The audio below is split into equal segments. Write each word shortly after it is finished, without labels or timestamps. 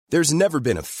There's never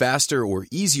been a faster or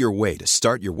easier way to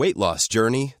start your weight loss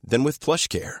journey than with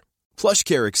PlushCare.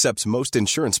 PlushCare accepts most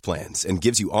insurance plans and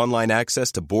gives you online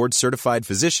access to board-certified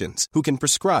physicians who can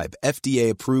prescribe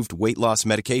FDA-approved weight loss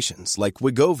medications like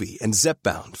Wegovy and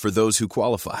Zepbound for those who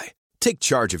qualify. Take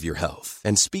charge of your health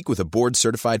and speak with a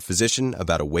board-certified physician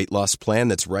about a weight loss plan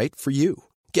that's right for you.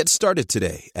 Get started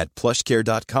today at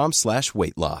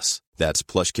plushcare.com/weight-loss. That's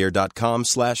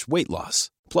plushcare.com/weight-loss.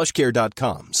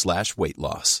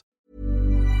 plushcare.com/weight-loss.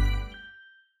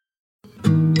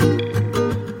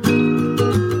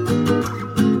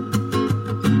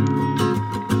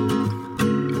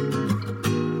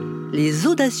 Les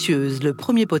Audacieuses, le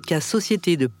premier podcast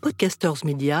société de Podcasters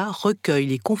Media, recueille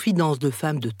les confidences de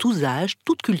femmes de tous âges,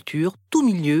 toute culture, tout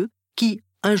milieu, qui,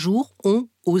 un jour, ont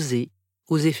osé.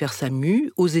 Osé faire sa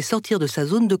mue, osé sortir de sa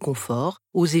zone de confort,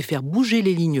 osé faire bouger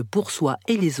les lignes pour soi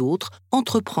et les autres,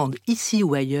 entreprendre ici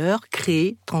ou ailleurs,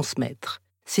 créer, transmettre.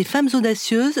 Ces femmes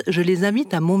audacieuses, je les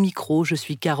invite à mon micro. Je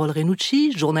suis Carole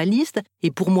Renucci, journaliste,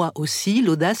 et pour moi aussi,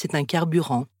 l'audace est un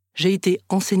carburant. J'ai été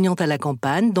enseignante à la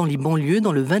campagne, dans les banlieues,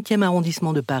 dans le 20e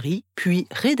arrondissement de Paris, puis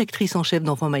rédactrice en chef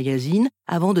d'Enfants Magazine,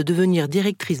 avant de devenir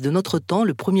directrice de Notre Temps,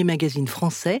 le premier magazine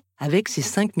français, avec ses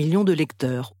 5 millions de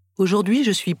lecteurs. Aujourd'hui,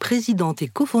 je suis présidente et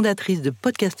cofondatrice de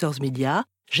Podcasters Media.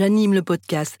 J'anime le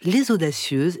podcast Les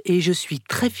Audacieuses et je suis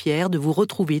très fière de vous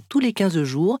retrouver tous les 15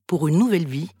 jours pour une nouvelle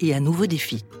vie et un nouveau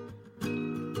défi.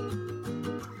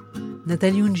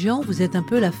 Nathalie Ounjian, vous êtes un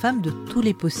peu la femme de tous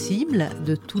les possibles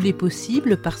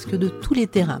parce que de tous les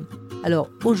terrains.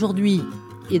 Alors aujourd'hui,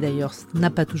 et d'ailleurs ce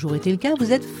n'a pas toujours été le cas,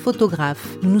 vous êtes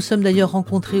photographe. Nous nous sommes d'ailleurs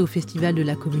rencontrés au Festival de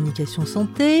la Communication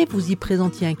Santé. Vous y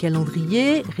présentiez un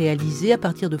calendrier réalisé à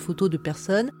partir de photos de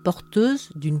personnes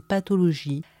porteuses d'une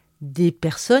pathologie. Des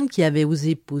personnes qui avaient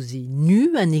osé poser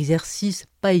nues, un exercice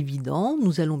pas évident.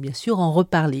 Nous allons bien sûr en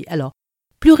reparler. Alors,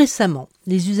 plus récemment,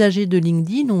 les usagers de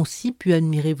LinkedIn ont aussi pu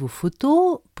admirer vos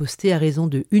photos, postées à raison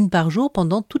de 1 par jour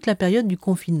pendant toute la période du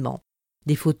confinement.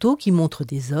 Des photos qui montrent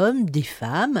des hommes, des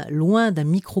femmes, loin d'un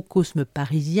microcosme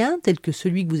parisien tel que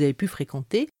celui que vous avez pu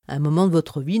fréquenter à un moment de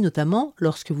votre vie, notamment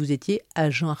lorsque vous étiez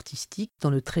agent artistique dans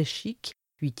le très chic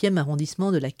 8e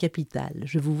arrondissement de la capitale.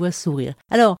 Je vous vois sourire.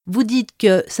 Alors, vous dites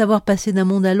que savoir passer d'un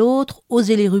monde à l'autre,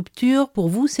 oser les ruptures, pour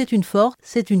vous, c'est une force,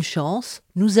 c'est une chance.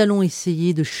 Nous allons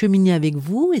essayer de cheminer avec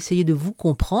vous, essayer de vous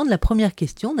comprendre. La première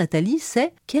question, Nathalie,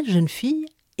 c'est quelle jeune fille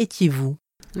étiez-vous ?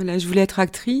 Voilà, je voulais être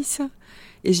actrice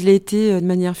et je l'ai été de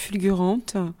manière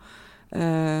fulgurante.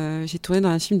 J'ai tourné dans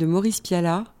un film de Maurice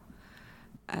Pialat,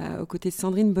 aux côtés de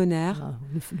Sandrine Bonner.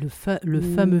 Le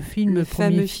fameux film, le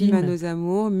fameux film À nos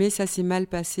amours, mais ça s'est mal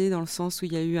passé dans le sens où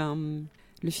il y a eu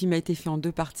le film a été fait en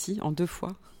 2 parties, en 2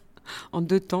 fois, en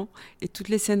 2 temps, et toutes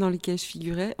les scènes dans lesquelles je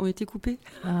figurais ont été coupées.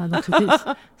 Ah, donc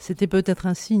c'était peut-être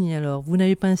un signe alors. Vous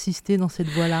n'avez pas insisté dans cette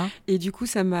voie-là ? Et du coup,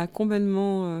 ça m'a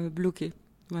complètement bloquée.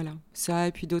 Voilà, ça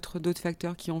et puis d'autres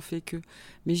facteurs qui ont fait que.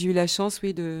 Mais j'ai eu la chance,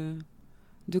 oui, de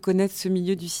connaître ce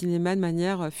milieu du cinéma de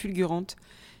manière fulgurante.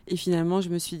 Et finalement, je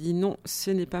me suis dit non, ce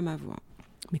n'est pas ma voie.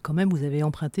 Mais quand même, vous avez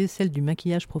emprunté celle du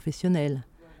maquillage professionnel.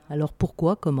 Alors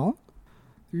pourquoi, comment ?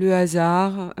 Le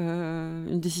hasard,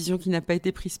 une décision qui n'a pas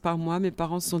été prise par moi. Mes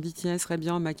parents se sont dit tiens, elle serait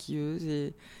bien maquilleuse.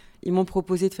 Et ils m'ont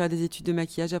proposé de faire des études de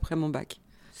maquillage après mon bac.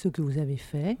 Ce que vous avez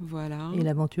fait. Voilà. Et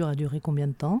l'aventure a duré combien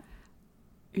de temps ?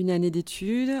 1 année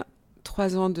d'études,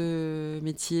 3 ans de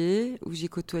métier, où j'ai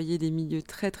côtoyé des milieux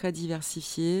très très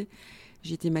diversifiés.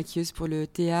 J'ai été maquilleuse pour le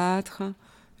théâtre,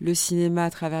 le cinéma à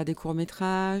travers des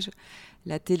courts-métrages,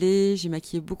 la télé, j'ai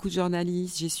maquillé beaucoup de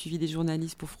journalistes, j'ai suivi des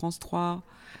journalistes pour France 3,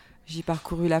 j'ai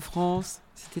parcouru la France,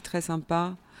 c'était très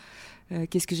sympa.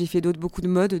 Qu'est-ce que j'ai fait d'autre ? Beaucoup de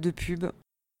mode, de pub.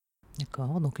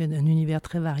 D'accord, donc un univers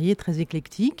très varié, très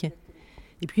éclectique.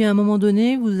 Et puis à un moment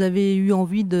donné, vous avez eu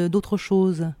envie d'autre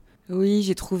chose. Oui,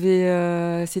 j'ai trouvé,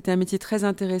 c'était un métier très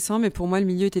intéressant, mais pour moi le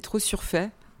milieu était trop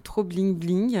surfait, trop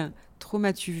bling-bling, trop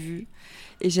m'as-tu vu.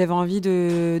 Et j'avais envie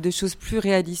de choses plus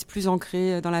réalistes, plus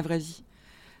ancrées dans la vraie vie.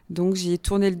 Donc j'ai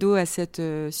tourné le dos à cette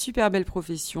super belle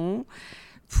profession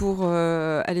pour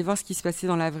aller voir ce qui se passait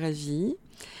dans la vraie vie.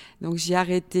 Donc j'ai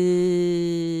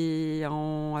arrêté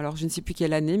alors je ne sais plus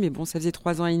quelle année, mais bon, ça faisait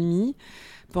 3 ans et demi.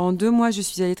 Pendant 2 mois, je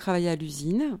suis allée travailler à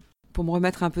l'usine pour me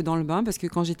remettre un peu dans le bain, parce que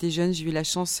quand j'étais jeune, j'ai eu la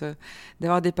chance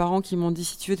d'avoir des parents qui m'ont dit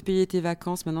si tu veux te payer tes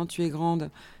vacances, maintenant tu es grande,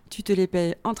 tu te les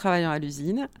payes en travaillant à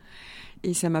l'usine.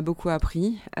 Et ça m'a beaucoup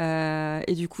appris.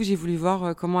 Et du coup, j'ai voulu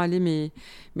voir comment allaient mes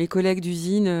collègues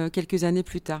d'usine quelques années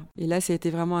plus tard. Et là, ça a été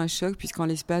vraiment un choc, puisqu'en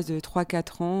l'espace de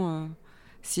 3-4 ans,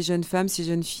 ces jeunes femmes, ces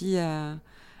jeunes filles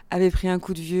avaient pris un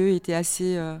coup de vieux, étaient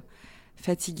assez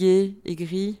fatiguées,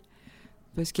 aigries,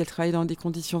 parce qu'elles travaillaient dans des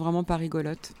conditions vraiment pas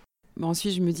rigolotes.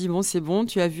 Ensuite, je me dis, bon, c'est bon,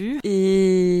 tu as vu.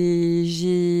 Et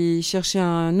j'ai cherché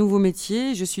un nouveau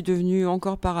métier. Je suis devenue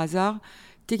encore par hasard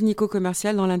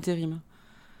technico-commerciale dans l'intérim.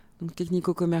 Donc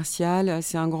technico-commercial,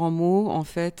 c'est un grand mot. En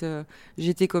fait,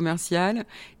 j'étais commerciale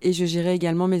et je gérais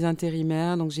également mes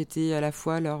intérimaires. Donc j'étais à la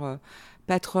fois leur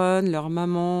patronne, leur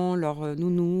maman, leur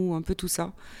nounou, un peu tout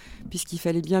ça, puisqu'il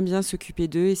fallait bien s'occuper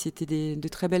d'eux et c'était de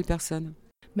très belles personnes.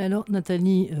 Mais alors,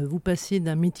 Nathalie, vous passez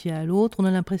d'un métier à l'autre. On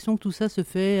a l'impression que tout ça se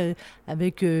fait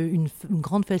avec une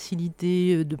grande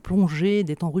facilité de plonger,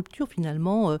 d'être en rupture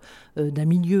finalement d'un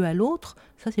milieu à l'autre.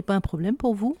 Ça, c'est pas un problème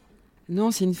pour vous ?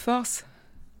 Non, c'est une force.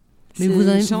 Mais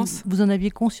vous en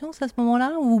aviez conscience à ce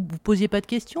moment-là ? Ou vous ne posiez pas de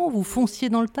questions ? Vous fonciez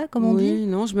dans le tas, comme on dit ? Oui,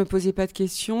 non, je ne me posais pas de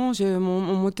questions.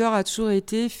 Mon moteur a toujours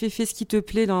été fais ce qui te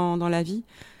plaît dans la vie.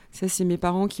 Ça, c'est mes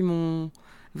parents qui m'ont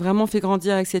vraiment fait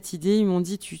grandir avec cette idée. Ils m'ont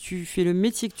dit tu fais le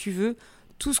métier que tu veux.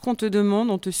 Tout ce qu'on te demande,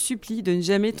 on te supplie de ne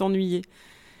jamais t'ennuyer.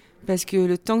 Parce que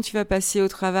le temps que tu vas passer au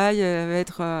travail va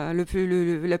être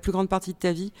la plus grande partie de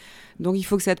ta vie. Donc, il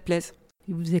faut que ça te plaise.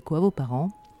 Et vous faisaient quoi, vos parents ?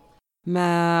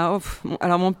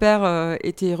 Alors mon père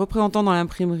était représentant dans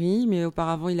l'imprimerie, mais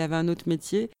auparavant il avait un autre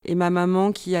métier. Et ma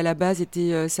maman, qui à la base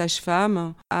était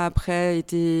sage-femme, a après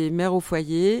été mère au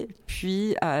foyer,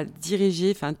 puis a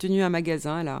tenu un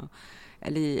magasin.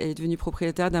 Elle est devenue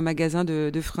propriétaire d'un magasin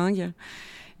de fringues.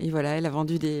 Et voilà, elle a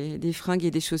vendu des fringues et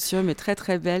des chaussures, mais très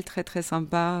très belles, très très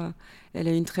sympas. Elle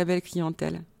a une très belle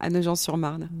clientèle à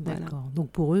Nogent-sur-Marne. D'accord. Voilà. Donc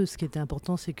pour eux, ce qui était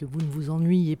important, c'est que vous ne vous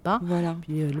ennuyiez pas. Voilà.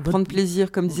 Puis, prendre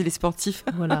plaisir, comme disaient les sportifs.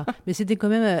 Voilà. Mais c'était quand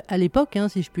même à l'époque,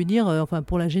 si je puis dire,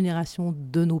 pour la génération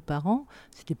de nos parents,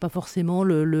 c'était pas forcément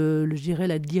je dirais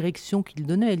la direction qu'ils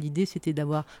donnaient. L'idée, c'était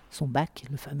d'avoir son bac,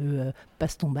 le fameux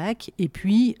passe ton bac, et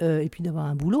puis d'avoir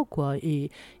un boulot, quoi, et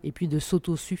puis de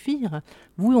s'autosuffire.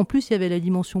 Vous, en plus, il y avait la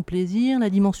dimension plaisir, la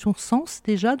dimension sens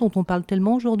déjà, dont on parle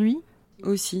tellement aujourd'hui.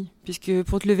 Aussi, puisque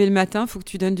pour te lever le matin, il faut que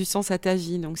tu donnes du sens à ta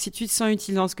vie. Donc si tu te sens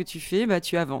utile dans ce que tu fais,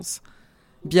 tu avances.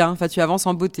 Bien, tu avances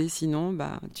en beauté, sinon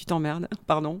tu t'emmerdes,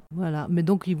 pardon. Voilà, mais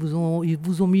donc ils vous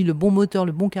ont mis le bon moteur,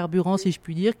 le bon carburant, si je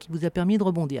puis dire, qui vous a permis de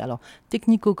rebondir. Alors,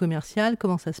 technico-commercial,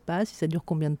 comment ça se passe ? Ça dure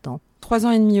combien de temps ? 3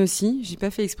 ans et demi aussi, j'ai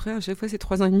pas fait exprès, à chaque fois c'est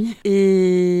 3 ans et demi.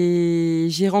 Et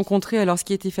j'ai rencontré, alors ce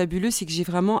qui était fabuleux, c'est que j'ai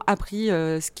vraiment appris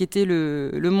ce qu'était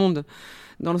le monde.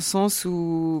 Dans le sens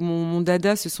où mon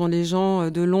dada, ce sont les gens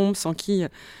de l'ombre sans qui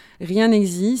rien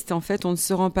n'existe. En fait, on ne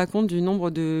se rend pas compte du nombre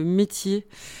de métiers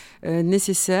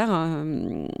nécessaires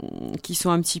qui sont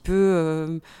un petit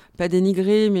peu, pas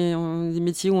dénigrés, mais des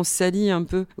métiers où on se salit un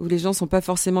peu, où les gens ne sont pas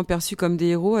forcément perçus comme des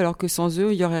héros, alors que sans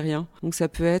eux, il n'y aurait rien. Donc ça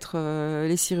peut être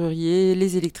les serruriers,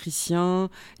 les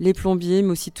électriciens, les plombiers, mais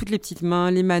aussi toutes les petites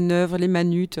mains, les manœuvres, les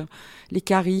manutes, les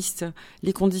caristes,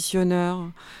 les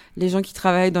conditionneurs, les gens qui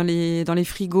travaillent dans les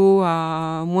frigos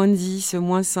à moins 10,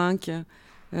 moins 5.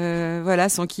 Voilà,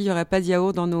 sans qui il n'y aurait pas de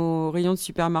yaourt dans nos rayons de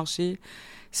supermarché,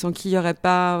 sans qui il n'y aurait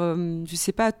pas,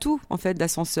 tout, en fait,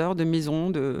 d'ascenseurs, de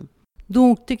maisons,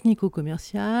 Donc,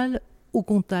 technico-commercial, au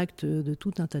contact de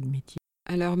tout un tas de métiers.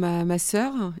 Alors, ma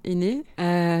sœur aînée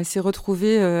s'est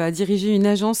retrouvée à diriger une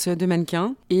agence de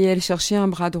mannequins et elle cherchait un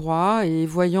bras droit. Et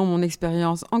voyant mon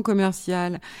expérience en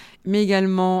commercial, mais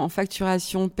également en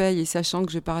facturation, paye et sachant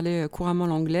que je parlais couramment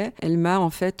l'anglais, elle m'a en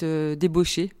fait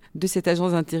débauchée de cette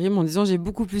agence d'intérim en disant j'ai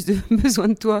beaucoup plus de besoin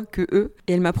de toi que eux.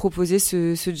 Et elle m'a proposé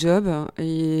ce job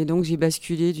et donc j'ai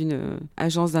basculé d'une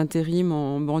agence d'intérim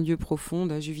en banlieue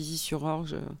profonde à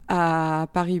Juvisy-sur-Orge à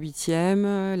Paris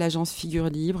 8e, l'agence Figure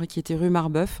Libre qui était rue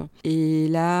Marbeuf. Et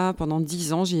là, pendant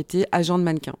 10 ans, j'ai été agent de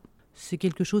mannequin. C'est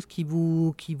quelque chose qui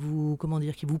vous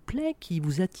plaît, qui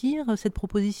vous attire, cette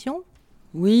proposition ?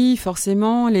 Oui,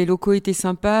 forcément, les locaux étaient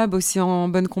sympas, bosser en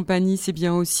bonne compagnie, c'est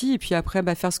bien aussi. Et puis après,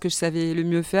 faire ce que je savais le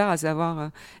mieux faire, à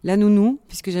savoir la nounou,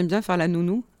 puisque j'aime bien faire la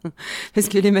nounou, parce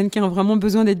que les mannequins ont vraiment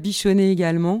besoin d'être bichonnés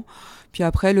également. Puis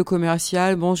après, le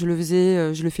commercial,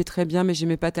 je le fais très bien, mais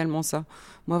j'aimais pas tellement ça.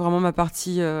 Moi, vraiment, ma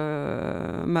partie,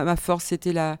 ma force,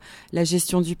 c'était la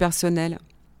gestion du personnel.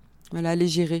 Voilà, les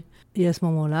gérer. Et à ce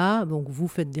moment-là, donc vous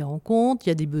faites des rencontres, il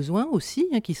y a des besoins aussi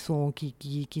qui se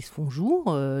font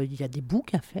jour, il y a des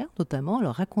bookes à faire notamment.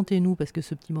 Alors racontez-nous, parce que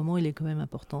ce petit moment, il est quand même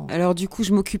important. Alors du coup,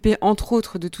 je m'occupais entre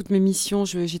autres de toutes mes missions.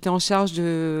 J'étais en charge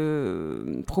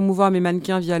de promouvoir mes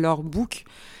mannequins via leur book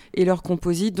et leur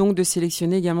composite, donc de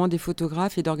sélectionner également des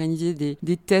photographes et d'organiser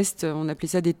des tests. On appelait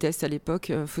ça des tests à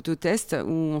l'époque, phototests,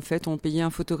 où en fait on payait un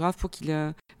photographe pour qu'il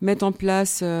mette en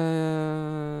place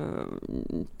une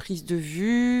prise de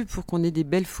vue, pour qu'on ait des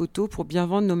belles photos, pour bien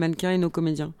vendre nos mannequins et nos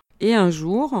comédiens. Et un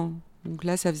jour, donc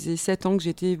là ça faisait 7 ans que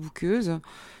j'étais bookeuse,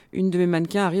 une de mes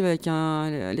mannequins arrive avec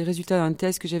les résultats d'un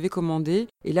test que j'avais commandé.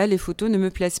 Et là, les photos ne me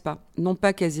plaisent pas. Non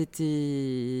pas qu'elles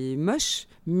étaient moches,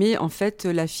 mais en fait,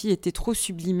 la fille était trop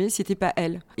sublimée, c'était pas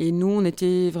elle. Et nous, on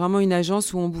était vraiment une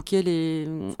agence où on bookait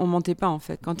on mentait pas en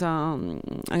fait. Quand un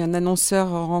annonceur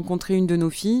rencontrait une de nos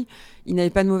filles, il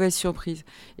n'avait pas de mauvaise surprise.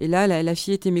 Et là, la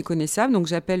fille était méconnaissable, donc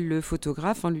j'appelle le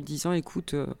photographe en lui disant,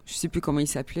 écoute, je sais plus comment il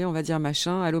s'appelait, on va dire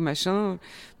machin, allô machin,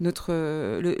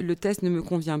 le test ne me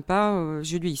convient pas,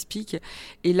 je lui explique.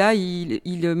 Et là, il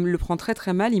le prend très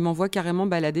très mal, il m'envoie carrément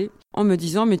balader en me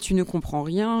disant, mais tu ne comprends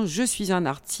rien, je suis un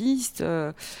artiste,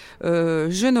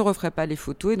 je ne referai pas les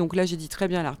photos. Et donc là, j'ai dit très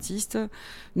bien à l'artiste,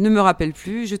 ne me rappelle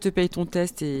plus, je te paye ton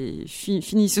test et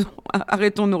finissons,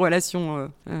 arrêtons nos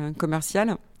relations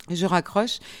commerciales. Je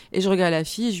raccroche et je regarde la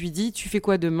fille et je lui dis, tu fais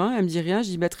quoi demain? Elle me dit rien. Je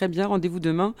dis, très bien, rendez-vous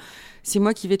demain. C'est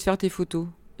moi qui vais te faire tes photos.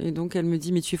 Et donc elle me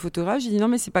dit, mais tu es photographe? J'ai dit, non,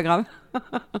 mais c'est pas grave.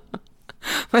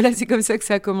 Voilà, c'est comme ça que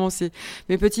ça a commencé.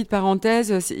 Mais petite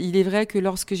parenthèse, il est vrai que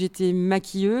lorsque j'étais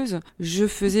maquilleuse, je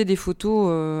faisais des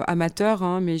photos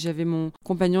amateurs, mais j'avais mon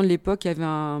compagnon de l'époque qui avait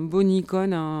un beau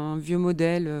Nikon, un vieux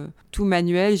modèle, tout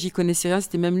manuel. J'y connaissais rien,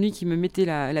 c'était même lui qui me mettait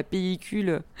la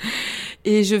pellicule.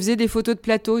 Et je faisais des photos de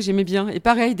plateau, j'aimais bien. Et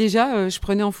pareil, déjà, je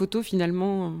prenais en photo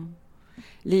finalement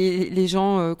les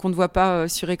gens qu'on ne voit pas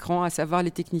sur écran, à savoir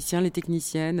les techniciens, les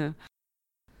techniciennes.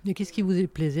 Mais qu'est-ce qui vous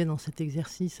plaisait dans cet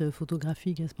exercice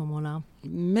photographique à ce moment-là?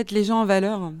 Mettre les gens en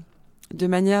valeur de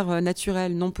manière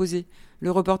naturelle, non posée. Le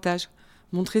reportage,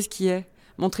 montrer ce qui est,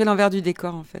 montrer l'envers du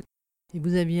décor en fait. Et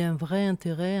vous aviez un vrai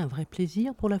intérêt, un vrai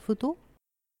plaisir pour la photo?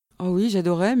 Oh oui,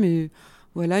 j'adorais, mais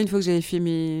voilà, une fois que j'avais fait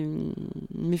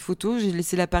mes photos, j'ai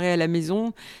laissé l'appareil à la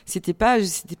maison. Je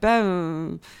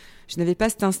n'avais pas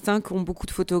cet instinct qu'ont beaucoup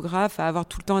de photographes à avoir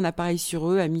tout le temps un appareil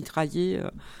sur eux, à mitrailler.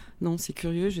 Non, c'est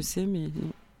curieux, je sais, mais non.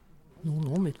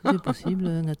 Non, mais tout est possible,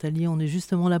 Nathalie, on est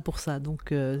justement là pour ça.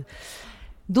 Donc,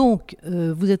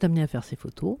 vous êtes amenée à faire ces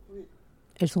photos.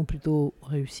 Elles sont plutôt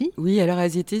réussies. Oui, alors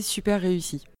elles étaient super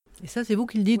réussies. Et ça, c'est vous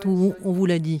qui le dites ou on vous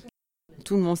l'a dit?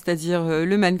 Tout le monde, c'est-à-dire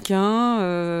le mannequin,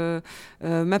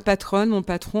 ma patronne, mon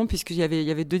patron, puisqu'il y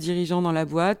avait 2 dirigeants dans la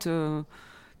boîte.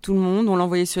 Tout le monde, on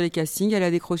l'envoyait sur les castings, elle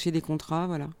a décroché des contrats,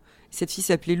 voilà. Cette fille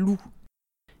s'appelait Lou.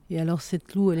 Et alors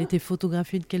cette Lou, elle était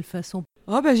photographiée de quelle façon?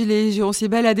 On s'est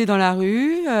baladé dans la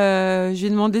rue, je lui ai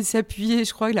demandé de s'appuyer,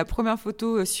 je crois, la première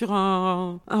photo sur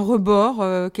un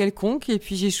rebord quelconque, et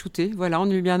puis j'ai shooté, voilà, en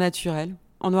lumière naturelle,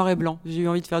 en noir et blanc. J'ai eu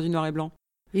envie de faire du noir et blanc.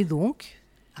 Et donc,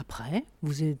 après,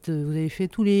 vous avez fait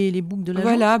tous les books de l'agence?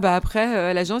 Voilà,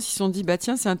 après, l'agence, ils se sont dit,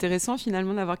 tiens, c'est intéressant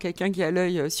finalement d'avoir quelqu'un qui a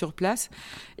l'œil sur place.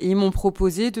 Et ils m'ont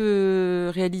proposé de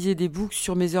réaliser des books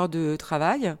sur mes heures de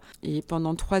travail. Et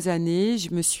pendant 3 années,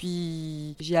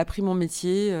 j'ai appris mon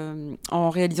métier en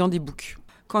réalisant des books.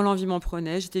 Quand l'envie m'en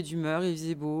prenait, j'étais d'humeur, il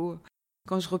faisait beau.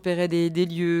 Quand je repérais des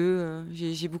lieux,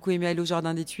 j'ai beaucoup aimé aller au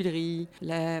Jardin des Tuileries.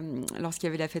 Lorsqu'il y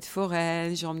avait la fête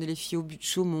foraine, j'ai emmené les filles au but de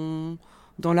Chaumont,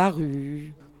 dans la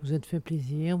rue. Vous êtes fait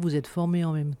plaisir, vous êtes formé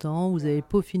en même temps, vous avez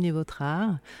peaufiné votre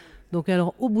art. Donc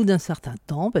alors, au bout d'un certain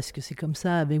temps, parce que c'est comme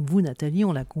ça avec vous, Nathalie,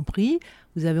 on l'a compris,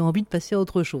 vous avez envie de passer à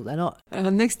autre chose. Alors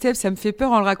Next Step, ça me fait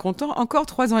peur en le racontant. Encore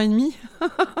 3 ans et demi,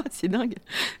 c'est dingue.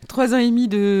 3 ans et demi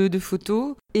de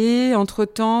photos. Et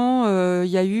entre-temps, il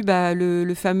y a eu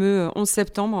le fameux 11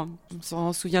 septembre, on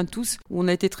s'en souvient tous, où on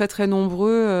a été très très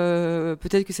nombreux.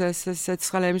 Peut-être que ça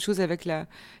sera la même chose avec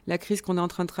la crise qu'on est en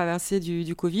train de traverser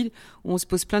du Covid, où on se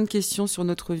pose plein de questions sur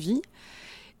notre vie.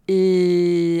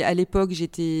 Et à l'époque,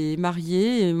 j'étais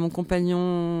mariée et mon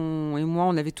compagnon et moi,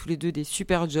 on avait tous les deux des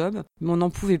super jobs. Mais on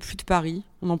n'en pouvait plus de Paris,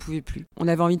 on n'en pouvait plus. On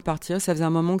avait envie de partir, ça faisait un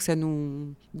moment que ça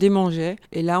nous démangeait.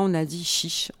 Et là, on a dit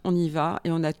chiche, on y va.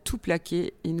 Et on a tout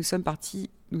plaqué et nous sommes partis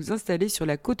nous installer sur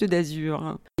la Côte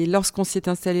d'Azur. Et lorsqu'on s'est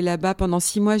installé là-bas, pendant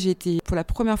 6 mois, j'ai été pour la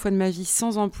première fois de ma vie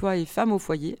sans emploi et femme au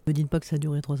foyer. Ne dites pas que ça a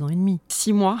duré 3 ans et demi.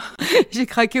 6 mois. J'ai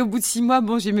craqué au bout de 6 mois.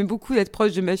 Bon, j'aimais beaucoup être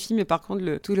proche de ma fille, mais par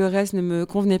contre, tout le reste ne me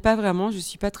convenait pas vraiment. Je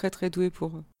suis pas très très douée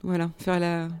pour faire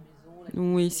la...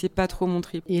 Oui, c'est pas trop mon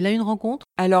trip. Et là, une rencontre?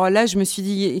 Alors là, je me suis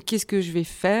dit, qu'est-ce que je vais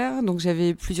faire? Donc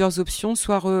j'avais plusieurs options,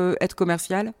 soit être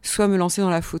commerciale, soit me lancer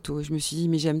dans la photo. Je me suis dit,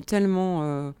 mais j'aime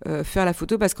tellement faire la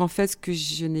photo, parce qu'en fait, ce que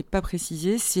je n'ai pas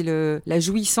précisé, c'est la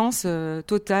jouissance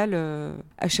totale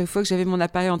à chaque fois que j'avais mon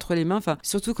appareil entre les mains. Enfin,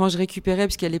 surtout quand je récupérais,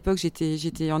 parce qu'à l'époque,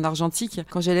 j'étais en argentique.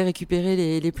 Quand j'allais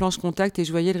récupérer les planches contact et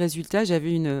je voyais le résultat,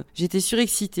 j'étais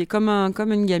surexcitée, comme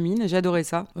une gamine. J'adorais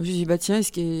ça. Je me suis dit, tiens,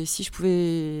 est-ce que si je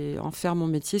pouvais en faire mon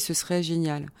métier, ce serait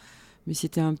génial. Mais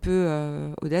c'était un peu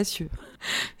audacieux,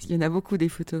 parce qu'il y en a beaucoup des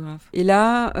photographes. Et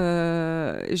là,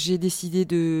 j'ai décidé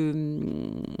de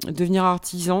devenir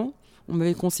artisan. On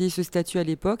m'avait conseillé ce statut à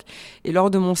l'époque. Et lors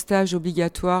de mon stage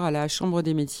obligatoire à la Chambre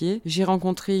des métiers, j'ai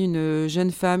rencontré une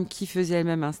jeune femme qui faisait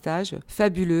elle-même un stage,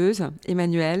 fabuleuse,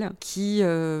 Emmanuelle, qui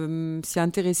s'est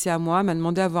intéressée à moi, m'a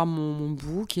demandé à voir mon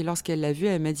book. Et lorsqu'elle l'a vu,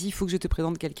 elle m'a dit « il faut que je te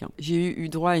présente quelqu'un ». J'ai eu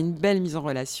droit à une belle mise en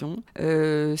relation.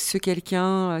 Ce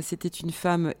quelqu'un, c'était une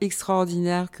femme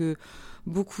extraordinaire que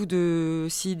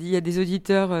s'il y a des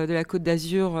auditeurs de la Côte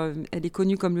d'Azur, elle est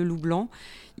connue comme le loup blanc.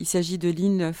 Il s'agit de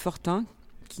Lynn Fortin,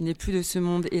 qui n'est plus de ce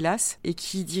monde, hélas, et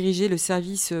qui dirigeait le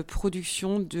service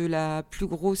production de la plus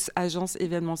grosse agence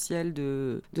événementielle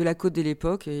de la Côte de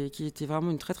l'époque, et qui était vraiment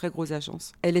une très très grosse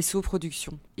agence. LSO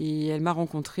Production. Et elle m'a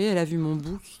rencontrée, elle a vu mon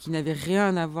book, qui n'avait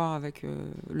rien à voir avec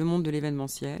le monde de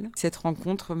l'événementiel. Cette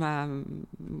rencontre m'a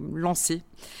lancée.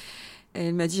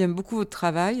 Elle m'a dit « j'aime beaucoup votre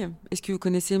travail. Est-ce que vous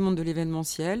connaissez le monde de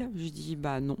l'événementiel ?» Je lui ai dit «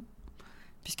 bah non ».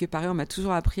 Puisque pareil, on m'a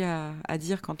toujours appris à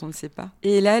dire quand on ne sait pas.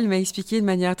 Et là, elle m'a expliqué de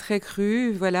manière très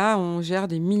crue, voilà, on gère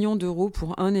des millions d'euros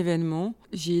pour un événement.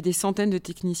 J'ai des centaines de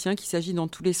techniciens qui s'agissent dans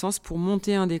tous les sens pour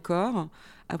monter un décor.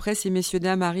 Après, ces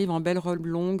messieurs-dames arrivent en belle robe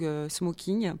longue,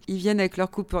 smoking. Ils viennent avec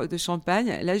leur coupe de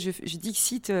champagne. Là, je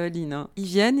dicte Lynn. Hein. Ils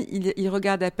viennent, ils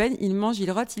regardent à peine, ils mangent,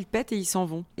 ils rotent, ils pètent et ils s'en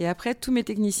vont. Et après, tous mes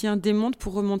techniciens démontent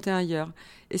pour remonter ailleurs.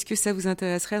 Est-ce que ça vous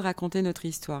intéresserait de raconter notre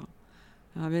histoire ?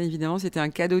 Alors bien évidemment, c'était un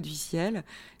cadeau du ciel.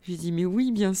 Je lui ai dit, mais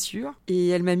oui, bien sûr. Et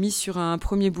elle m'a mis sur un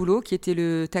premier boulot qui était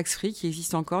le Tax Free, qui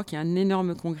existe encore, qui est un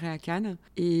énorme congrès à Cannes.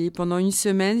 Et pendant une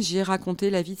semaine, j'ai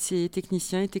raconté la vie de ces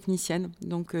techniciens et techniciennes.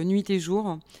 Donc, nuit et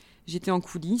jour, j'étais en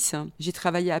coulisses. J'ai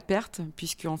travaillé à perte,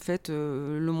 puisque en fait,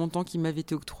 le montant qui m'avait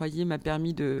été octroyé m'a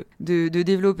permis de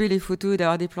développer les photos et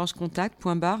d'avoir des planches contact,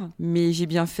 point barre. Mais j'ai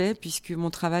bien fait, puisque mon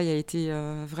travail a été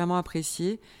vraiment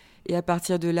apprécié. Et à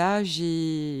partir de là,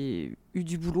 j'ai eu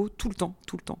du boulot tout le temps,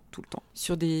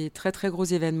 sur des très très gros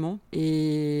événements.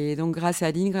 Et donc grâce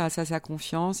à Lynn, grâce à sa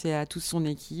confiance et à toute son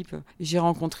équipe, j'ai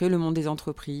rencontré le monde des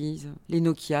entreprises, les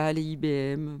Nokia, les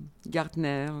IBM,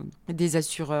 Gartner, des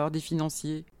assureurs, des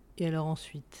financiers. Et alors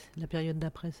ensuite, la période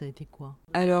d'après, ça a été quoi ?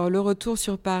 Alors le retour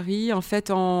sur Paris, en fait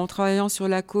en travaillant sur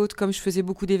la côte, comme je faisais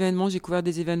beaucoup d'événements, j'ai couvert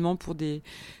des événements pour des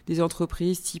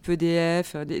entreprises type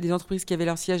EDF, des entreprises qui avaient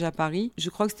leur siège à Paris. Je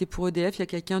crois que c'était pour EDF, il y a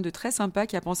quelqu'un de très sympa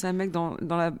qui a pensé à me mettre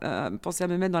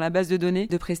dans la base de données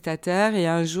de prestataires. Et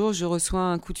un jour, je reçois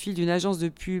un coup de fil d'une agence de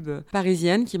pub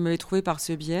parisienne qui m'avait trouvé par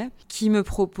ce biais, qui me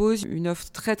propose une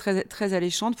offre très très très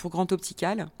alléchante pour Grand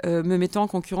Optical, me mettant en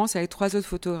concurrence avec 3 autres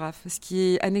photographes. Ce qui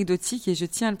est anecdotique, et je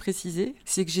tiens à le préciser,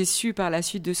 c'est que j'ai su par la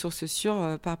suite de sources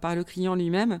sûres, par le client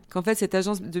lui-même, qu'en fait cette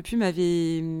agence de pub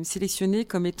m'avait sélectionnée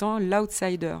comme étant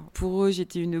l'outsider. Pour eux,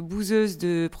 j'étais une bouseuse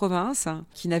de province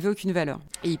qui n'avait aucune valeur.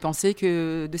 Et ils pensaient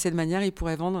que de cette manière, ils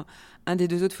pourraient vendre un des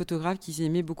 2 autres photographes qu'ils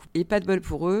aimaient beaucoup. Et pas de bol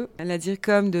pour eux, la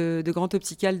DIRCOM de Grand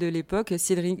Optical de l'époque,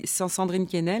 Sandrine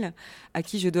Kennel, à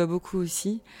qui je dois beaucoup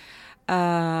aussi,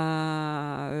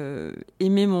 a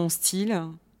aimé mon style,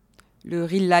 le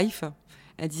real life.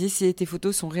 Elle disait, tes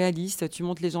photos sont réalistes, tu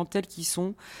montres les gens tels qu'ils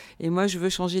sont, et moi je veux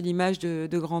changer l'image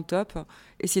de Grand Top,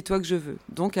 et c'est toi que je veux.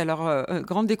 Donc alors,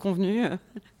 grande déconvenue,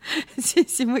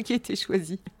 c'est moi qui ai été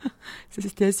choisie. Ça,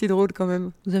 c'était assez drôle quand même.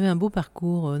 Vous avez un beau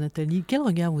parcours, Nathalie. Quel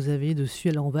regard vous avez dessus ?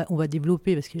 Alors on va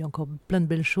développer, parce qu'il y a encore plein de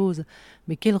belles choses,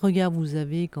 mais quel regard vous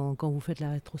avez quand vous faites la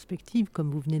rétrospective,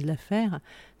 comme vous venez de la faire ?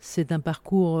 C'est un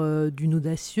parcours d'une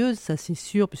audacieuse, ça c'est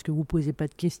sûr, puisque vous ne posez pas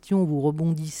de questions, vous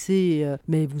rebondissez,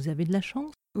 mais vous avez de la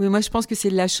chance. Oui, moi je pense que c'est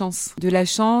de la chance. La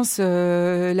chance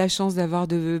d'avoir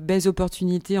de belles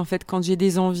opportunités. En fait, quand j'ai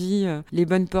des envies, les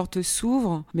bonnes portes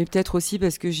s'ouvrent, mais peut-être aussi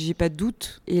parce que j'ai pas de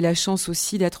doute. Et la chance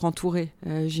aussi d'être entourée.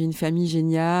 J'ai une famille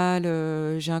géniale,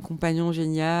 j'ai un compagnon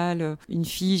génial, une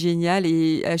fille géniale,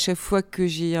 et à chaque fois que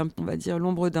j'ai, on va dire,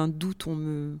 l'ombre d'un doute,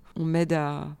 on m'aide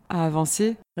à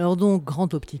avancer. Alors donc,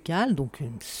 Grand Optical, donc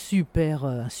un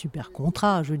super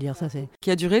contrat, je veux dire, ça c'est...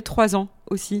 Qui a duré 3 ans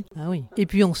aussi. Ah oui. Et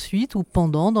puis ensuite, ou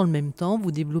pendant, dans le même temps,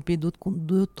 vous développez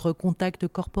d'autres contacts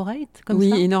corporate, comme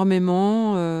ça ? Oui,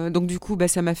 énormément. Donc du coup,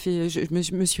 ça m'a fait...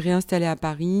 Je me suis réinstallée à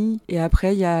Paris. Et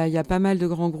après, il y a pas mal de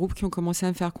grands groupes qui ont commencé à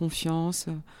me faire confiance.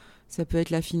 Ça peut être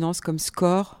la finance comme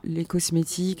Score, les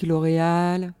cosmétiques,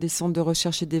 L'Oréal, des centres de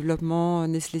recherche et développement,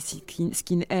 Nestlé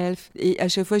Skin Health. Et à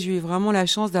chaque fois, j'ai eu vraiment la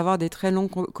chance d'avoir des très longues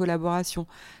collaborations.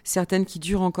 Certaines qui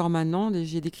durent encore maintenant.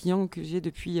 J'ai des clients que j'ai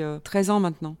depuis 13 ans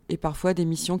maintenant. Et parfois des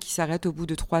missions qui s'arrêtent au bout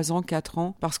de 3 ans, 4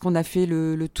 ans. Parce qu'on a fait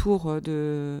le tour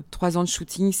de 3 ans de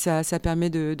shooting. Ça permet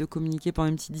de communiquer pendant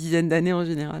une petite dizaine d'années en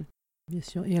général. Bien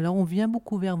sûr. Et alors, on vient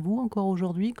beaucoup vers vous encore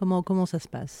aujourd'hui ? Comment ça se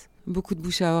passe ? beaucoup de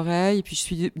bouche à oreille, et puis je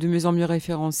suis de mieux en mieux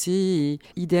référencée.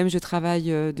 Et idem, je travaille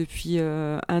depuis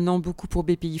 1 an beaucoup pour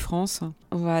BPI France.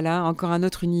 Voilà, encore un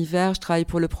autre univers. Je travaille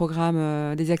pour le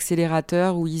programme des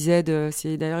accélérateurs où ils aident,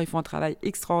 d'ailleurs ils font un travail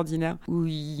extraordinaire, où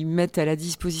ils mettent à la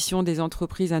disposition des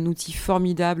entreprises un outil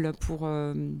formidable pour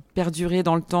perdurer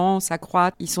dans le temps,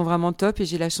 s'accroître. Ils sont vraiment top et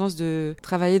j'ai la chance de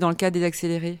travailler dans le cadre des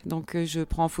accélérés. Donc je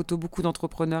prends en photo beaucoup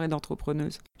d'entrepreneurs et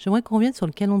d'entrepreneuses. J'aimerais qu'on revienne sur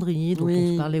le calendrier dont Oui.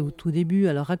 on se parlait au tout début.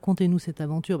 Alors racontez-nous cette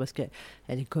aventure parce qu'elle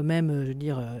est quand même, je veux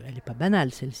dire, elle n'est pas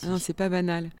banale celle-ci. Non, c'est pas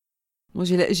banal. Bon,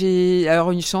 j'ai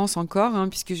alors une chance encore,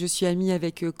 puisque je suis amie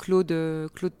avec Claude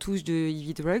Touche de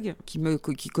Ivy Drug,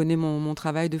 qui connaît mon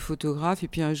travail de photographe. Et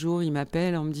puis un jour, il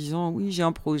m'appelle en me disant « Oui, j'ai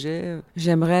un projet.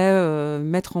 J'aimerais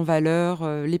mettre en valeur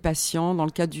les patients dans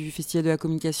le cadre du Festival de la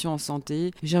communication en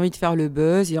santé. J'ai envie de faire le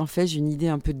buzz. Et en fait, j'ai une idée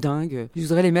un peu dingue. Je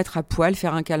voudrais les mettre à poil,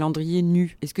 faire un calendrier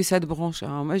nu. Est-ce que ça te branche ?»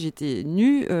 Alors moi, j'étais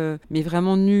nue, mais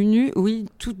vraiment nue. Oui,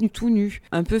 tout nu.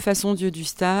 Un peu façon Dieu du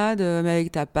stade, mais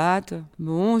avec ta patte.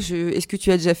 Bon, est-ce que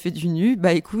tu as déjà fait du nu ?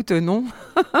 Bah écoute, non.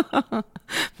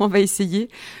 On va essayer.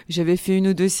 J'avais fait 1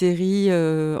 ou 2 séries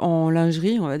en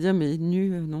lingerie, on va dire, mais nu,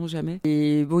 non, jamais.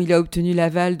 Et bon, il a obtenu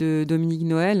l'aval de Dominique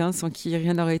Noël, sans qui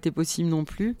rien n'aurait été possible non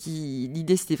plus.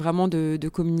 L'idée, c'était vraiment de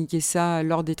communiquer ça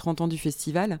lors des 30 ans du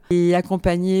festival. Et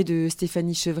accompagné de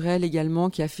Stéphanie Chevrel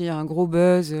également, qui a fait un gros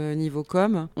buzz niveau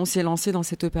com. On s'est lancé dans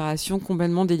cette opération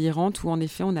complètement délirante où, en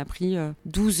effet, on a pris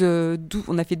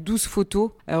on a fait 12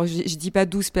 photos. Alors, je dis pas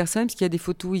 12 personnes, parce qu'il y a des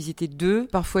photos où ils étaient 2.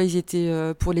 Parfois, ils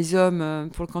étaient, pour les hommes,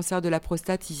 pour le cancer de la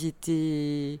prostate, ils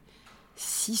étaient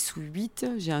 6 ou 8,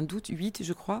 j'ai un doute, 8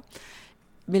 je crois.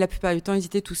 Mais la plupart du temps, ils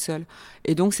étaient tout seuls.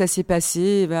 Et donc, ça s'est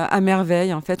passé à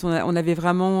merveille. En fait, on avait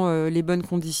vraiment les bonnes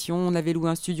conditions. On avait loué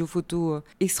un studio photo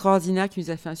extraordinaire qui nous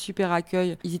a fait un super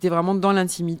accueil. Ils étaient vraiment dans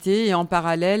l'intimité. Et en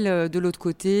parallèle, de l'autre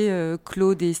côté,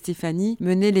 Claude et Stéphanie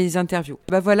menaient les interviews.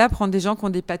 Voilà, prendre des gens qui ont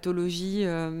des pathologies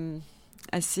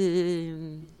assez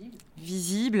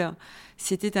visibles.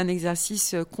 C'était un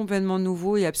exercice complètement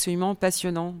nouveau et absolument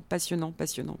passionnant.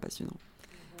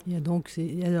 Et donc,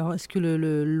 alors, est-ce que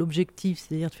l'objectif,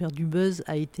 c'est-à-dire de faire du buzz,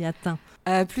 a été atteint ?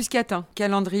 Plus qu'atteint.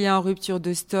 Calendrier en rupture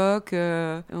de stock.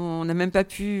 On n'a même pas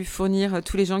pu fournir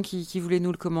tous les gens qui voulaient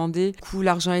nous le commander. Du coup,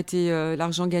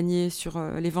 l'argent gagné sur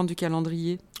les ventes du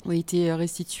calendrier ont été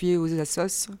restitués aux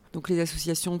assos. Donc les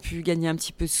associations ont pu gagner un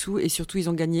petit peu de sous et surtout ils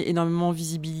ont gagné énormément en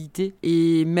visibilité.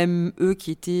 Et même eux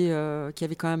qui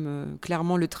avaient quand même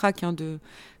clairement le trac,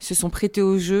 se sont prêtés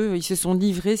au jeu, ils se sont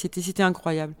livrés, c'était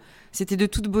incroyable. C'était de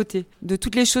toute beauté. De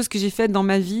toutes les choses que j'ai faites dans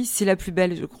ma vie, c'est la plus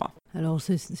belle, je crois. Alors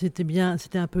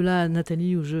c'était un peu là,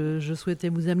 Nathalie, où je souhaitais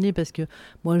vous amener, parce que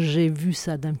moi j'ai vu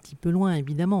ça d'un petit peu loin,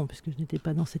 évidemment, puisque je n'étais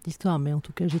pas dans cette histoire, mais en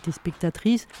tout cas j'étais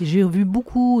spectatrice, et j'ai vu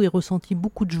beaucoup et ressenti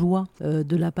beaucoup de joie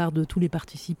de la part de tous les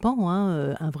participants,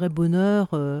 un vrai bonheur.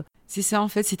 C'est ça, en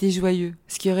fait, c'était joyeux.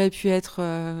 Ce qui aurait pu être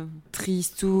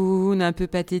tristoun, un peu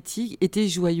pathétique, était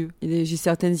joyeux. Et j'ai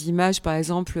certaines images, par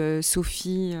exemple,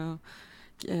 Sophie...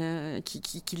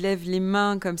 qui lève les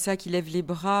mains comme ça, qui lève les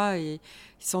bras et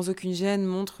sans aucune gêne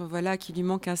montre qu'il lui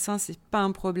manque un sein, c'est pas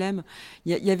un problème.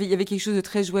 Il y avait quelque chose de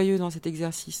très joyeux dans cet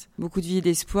exercice. Beaucoup de vie et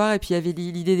d'espoir, et puis il y avait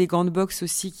l'idée des gants de boxe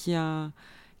aussi qui a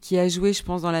joué, je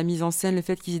pense, dans la mise en scène, le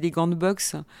fait qu'ils aient des gants de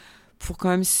boxe pour quand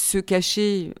même se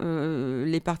cacher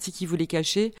les parties qu'ils voulaient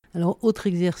cacher. Alors, autre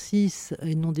exercice,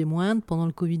 et non des moindres, pendant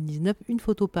le Covid-19, 1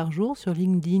 photo par jour sur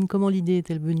LinkedIn. Comment l'idée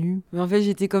est-elle venue ? Mais en fait,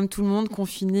 j'étais comme tout le monde,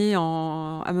 confinée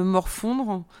à me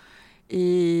morfondre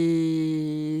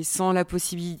et sans la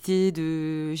possibilité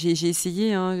de... J'ai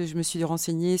essayé, je me suis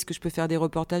renseignée, est-ce que je peux faire des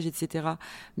reportages, etc.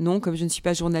 Non, comme je ne suis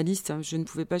pas journaliste, je ne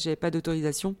pouvais pas, j'avais pas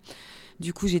d'autorisation.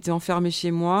 Du coup, j'étais enfermée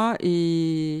chez moi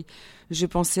et je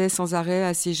pensais sans arrêt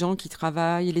à ces gens qui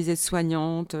travaillent, les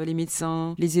aides-soignantes, les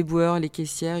médecins, les éboueurs, les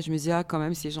caissières. Et je me disais, quand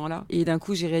même, ces gens-là. Et d'un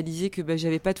coup, j'ai réalisé que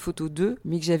j'avais pas de photos d'eux,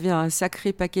 mais que j'avais un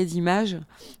sacré paquet d'images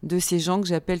de ces gens que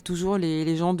j'appelle toujours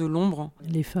les gens de l'ombre.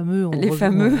 Les fameux, on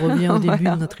fameux. Revient au début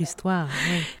de notre histoire.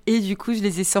 Ouais. Et du coup, je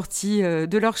les ai sortis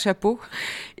de leur chapeau.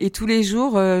 Et tous les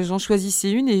jours, j'en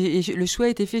choisissais une et le choix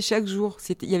était fait chaque jour.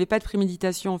 Il n'y avait pas de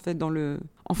préméditation, en fait,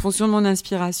 en fonction de mon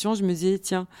inspiration, je me disais,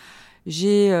 tiens,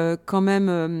 j'ai quand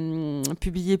même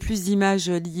publié plus d'images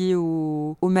liées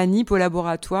aux manips, au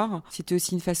laboratoire. C'était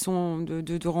aussi une façon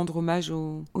de rendre hommage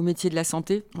au métier de la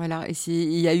santé. Voilà. Et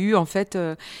il y a eu, en fait,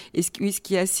 ce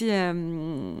qui est assez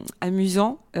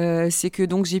amusant, c'est que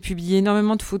donc j'ai publié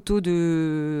énormément de photos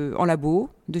en labo,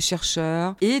 de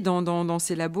chercheurs. Et dans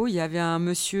ces labos, il y avait un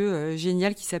monsieur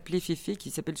génial qui s'appelait Féfé,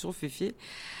 qui s'appelle toujours Féfé.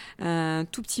 Un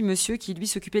tout petit monsieur qui lui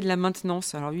s'occupait de la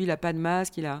maintenance. Alors lui, il a pas de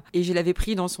masque, et je l'avais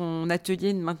pris dans son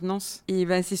atelier de maintenance. Et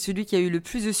c'est celui qui a eu le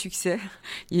plus de succès.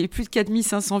 Il y a eu plus de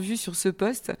 4500 vues sur ce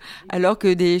poste, alors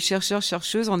que des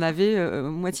chercheuses en avaient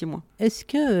moitié moins. Est-ce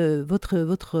que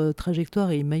votre trajectoire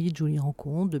est émaillée de jolies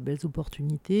rencontres, de belles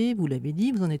opportunités? Vous l'avez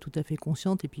dit, vous en êtes tout à fait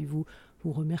consciente, et puis vous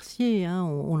remerciez, hein,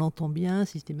 on l'entend bien,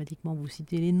 systématiquement vous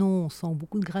citez les noms, on sent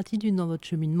beaucoup de gratitude dans votre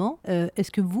cheminement.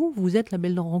 Est-ce que vous êtes la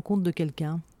belle rencontre de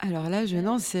quelqu'un? Alors là, je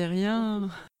n'en sais rien.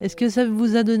 Est-ce que ça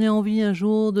vous a donné envie un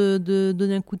jour de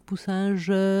donner un coup de pouce à un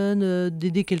jeune,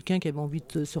 d'aider quelqu'un qui avait envie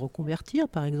de se reconvertir,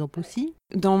 par exemple aussi?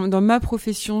 Dans ma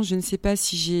profession, je ne sais pas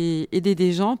si j'ai aidé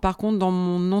des gens. Par contre, dans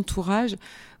mon entourage,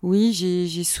 oui,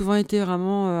 j'ai souvent été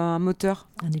vraiment un moteur.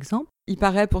 Un exemple? Il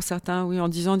paraît pour certains, oui, en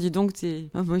disant, dis donc,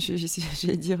 moi,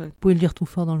 j'allais dire... Vous pouvez le dire tout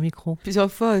fort dans le micro.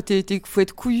 Plusieurs fois, faut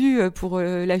être couillu pour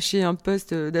lâcher un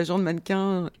poste d'agent de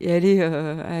mannequin et aller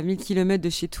à 1000 km de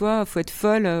chez toi. Faut être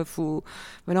folle,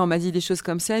 Voilà, on m'a dit des choses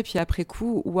comme ça. Et puis après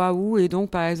coup, waouh. Et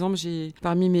donc, par exemple, j'ai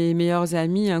parmi mes meilleurs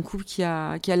amis un couple qui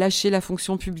a lâché la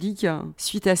fonction publique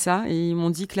suite à ça. Et ils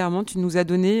m'ont dit clairement, tu nous as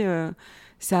donné...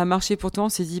 ça a marché pour toi, on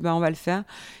s'est dit, on va le faire.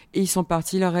 Et ils sont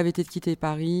partis, leur rêve était de quitter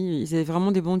Paris. Ils avaient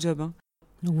vraiment des bons jobs. Hein.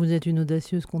 Donc vous êtes une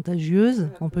audacieuse contagieuse,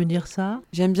 on peut dire ça?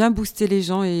 J'aime bien booster les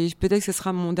gens et peut-être que ce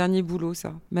sera mon dernier boulot,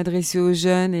 ça. M'adresser aux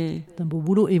jeunes et... C'est un beau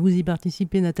boulot. Et vous y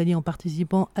participez, Nathalie, en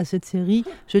participant à cette série.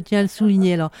 Je tiens à le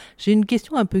souligner. Alors, j'ai une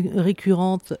question un peu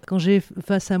récurrente. Quand j'ai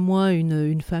face à moi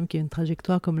une femme qui a une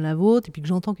trajectoire comme la vôtre et puis que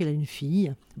j'entends qu'elle a une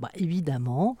fille,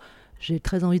 évidemment... J'ai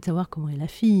très envie de savoir comment est la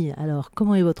fille. Alors,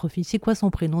 comment est votre fille? C'est quoi son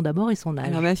prénom d'abord et son âge?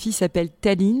 Alors, ma fille s'appelle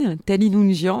Taline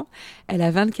Ounjian. Elle a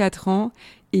 24 ans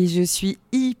et je suis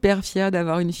hyper fière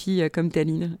d'avoir une fille comme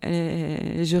Taline.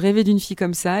 Je rêvais d'une fille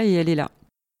comme ça et elle est là.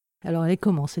 Alors, elle est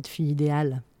comment, cette fille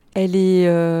idéale? Elle est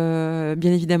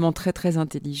bien évidemment très très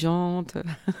intelligente.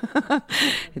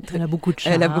 Elle a beaucoup de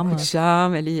charme. Elle a beaucoup de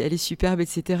charme, elle est superbe,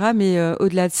 etc. Mais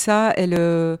au-delà de ça, elle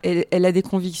a des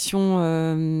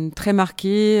convictions très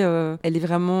marquées. Elle est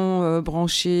vraiment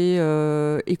branchée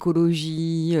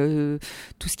écologie,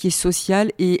 tout ce qui est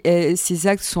social. Et ses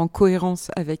actes sont en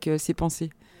cohérence avec ses pensées.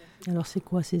 Alors, c'est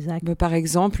quoi ces actes? Par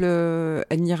exemple,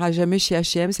 elle n'ira jamais chez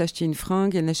H&M s'acheter une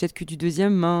fringue, elle n'achète que du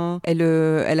deuxième main. Elle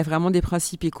a vraiment des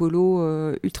principes écolos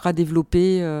ultra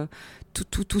développés.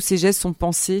 Tous ces gestes sont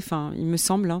pensés, il me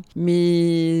semble. Hein.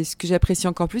 Mais ce que j'apprécie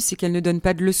encore plus, c'est qu'elle ne donne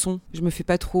pas de leçons. Je me fais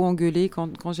pas trop engueuler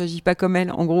quand j'agis pas comme elle,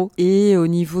 en gros. Et au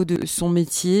niveau de son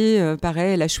métier,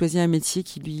 pareil, elle a choisi un métier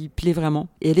qui lui plaît vraiment.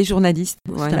 Et elle est journaliste.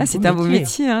 Voilà, c'est un beau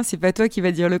métier. Hein. C'est pas toi qui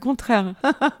vas dire le contraire.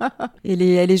 Elle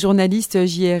est journaliste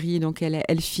JRI, donc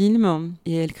elle filme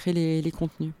et elle crée les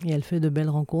contenus. Et elle fait de belles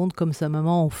rencontres, comme sa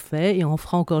maman en fait, et en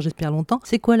fera encore, j'espère, longtemps.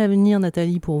 C'est quoi l'avenir,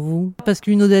 Nathalie, pour vous? Parce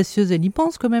qu'une audacieuse, elle y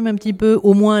pense quand même un petit peu,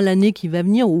 au moins l'année qui va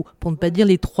venir, ou pour ne pas dire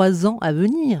les 3 ans à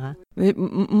venir. Mais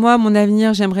moi, mon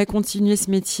avenir, j'aimerais continuer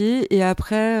ce métier et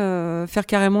après faire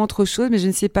carrément autre chose, mais je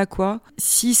ne sais pas quoi.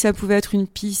 Si ça pouvait être une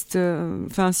piste,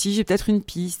 si j'ai peut-être une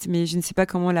piste, mais je ne sais pas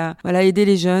comment aider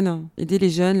les jeunes,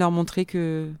 leur montrer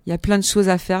que il y a plein de choses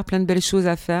à faire, plein de belles choses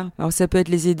à faire. Alors ça peut être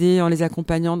les aider en les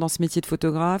accompagnant dans ce métier de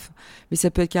photographe, mais ça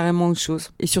peut être carrément autre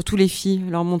chose. Et surtout les filles,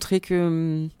 leur montrer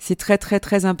que c'est très très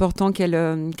très important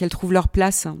qu'elles trouvent leur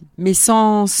place, mais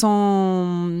sans.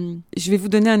 Je vais vous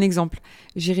donner un exemple.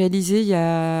 J'ai réalisé il y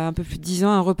a un peu plus de 10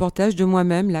 ans un reportage de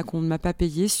moi-même, là, qu'on ne m'a pas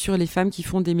payé, sur les femmes qui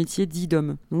font des métiers dits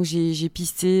d'hommes. Donc j'ai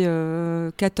pisté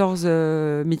 14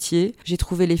 métiers, j'ai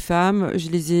trouvé les femmes, je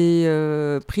les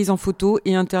ai prises en photo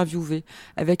et interviewées,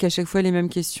 avec à chaque fois les mêmes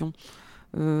questions.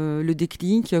 Le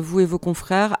déclic, vous et vos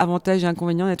confrères, avantages et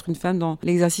inconvénients d'être une femme dans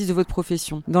l'exercice de votre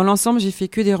profession. Dans l'ensemble, j'ai fait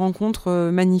que des rencontres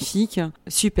magnifiques,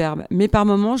 superbes. Mais par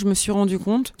moments, je me suis rendu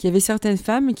compte qu'il y avait certaines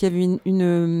femmes qui avaient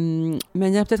une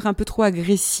manière peut-être un peu trop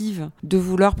agressive de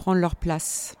vouloir prendre leur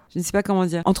place. Je ne sais pas comment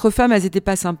dire. Entre femmes, elles étaient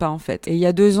pas sympas, en fait. Et il y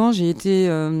a 2 ans, j'ai été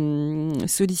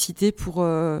sollicitée pour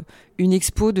une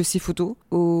expo de ces photos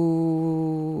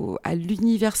à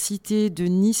l'université de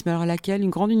Nice, mais alors laquelle? Une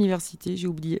grande université, j'ai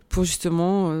oublié. Pour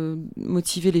justement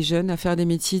motiver les jeunes à faire des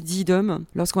métiers dits d'hommes.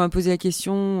 Lorsqu'on m'a posé la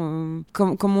question,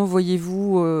 comment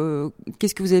voyez-vous,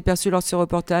 qu'est-ce que vous avez perçu lors de ce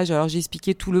reportage? Alors j'ai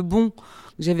expliqué tout le bon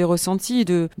j'avais ressenti,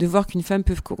 de voir qu'une femme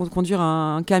peut conduire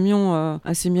un camion,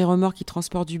 un semi-remorque qui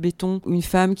transporte du béton, ou une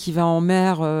femme qui va en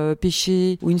mer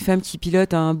pêcher, ou une femme qui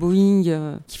pilote un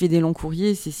Boeing qui fait des longs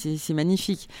courriers, c'est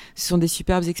magnifique. Ce sont des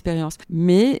superbes expériences.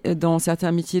 Mais dans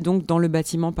certains métiers, donc dans le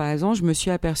bâtiment par exemple, je me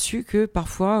suis aperçue que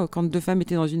parfois, quand deux femmes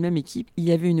étaient dans une même équipe, il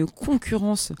y avait une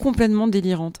concurrence complètement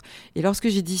délirante. Et lorsque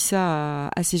j'ai dit ça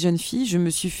à ces jeunes filles, je me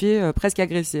suis fait presque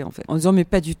agresser en fait, en disant mais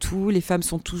pas du tout, les femmes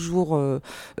sont toujours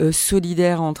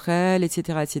solidaires entre elles,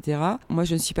 etc., etc. Moi,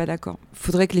 je ne suis pas d'accord. Il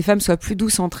faudrait que les femmes soient plus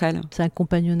douces entre elles. C'est un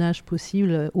compagnonnage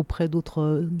possible auprès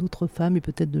d'autres femmes et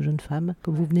peut-être de jeunes femmes,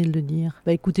 comme vous venez de le dire.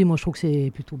 Écoutez, moi je trouve que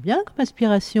c'est plutôt bien comme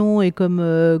inspiration et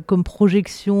comme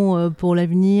projection pour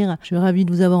l'avenir. Je suis ravie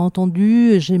de vous avoir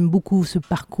entendu. J'aime beaucoup ce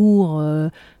parcours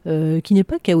qui n'est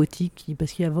pas chaotique,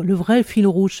 parce qu'il y a le vrai fil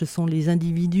rouge, ce sont les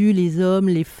individus, les hommes,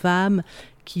 les femmes,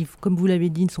 qui, comme vous l'avez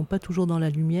dit, ne sont pas toujours dans la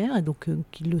lumière, et donc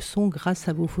qui le sont grâce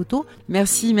à vos photos.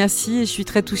 Merci. Et je suis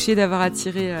très touchée d'avoir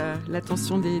attiré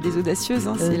l'attention des audacieuses.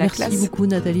 C'est la classe. Merci beaucoup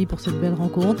Nathalie pour cette belle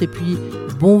rencontre, et puis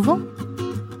bon vent.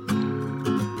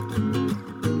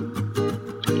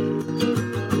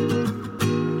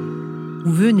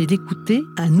 Vous venez d'écouter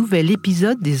un nouvel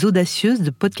épisode des Audacieuses de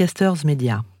Podcasters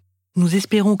Media. Nous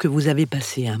espérons que vous avez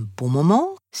passé un bon moment.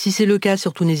 Si c'est le cas,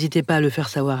 surtout n'hésitez pas à le faire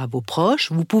savoir à vos proches.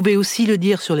 Vous pouvez aussi le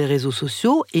dire sur les réseaux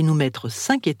sociaux et nous mettre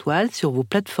 5 étoiles sur vos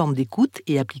plateformes d'écoute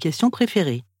et applications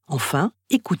préférées. Enfin,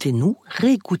 écoutez-nous,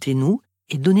 réécoutez-nous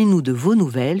et donnez-nous de vos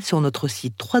nouvelles sur notre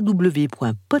site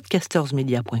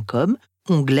www.podcastersmedia.com,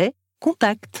 onglet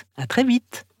Contact. À très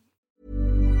vite.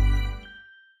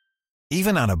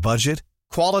 Even on a budget,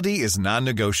 quality is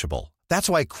non-negotiable. That's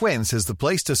why Quince is the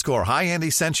place to score high-end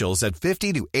essentials at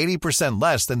 50 to 80%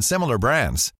 less than similar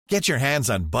brands. Get your hands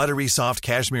on buttery soft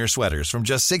cashmere sweaters from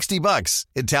just $60,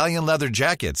 Italian leather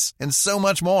jackets, and so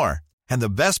much more. And the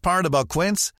best part about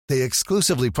Quince, they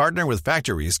exclusively partner with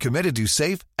factories committed to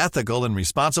safe, ethical, and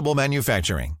responsible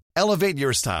manufacturing. Elevate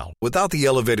your style without the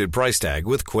elevated price tag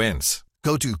with Quince.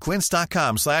 Go to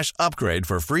quince.com/upgrade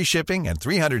for free shipping and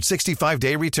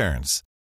 365-day returns.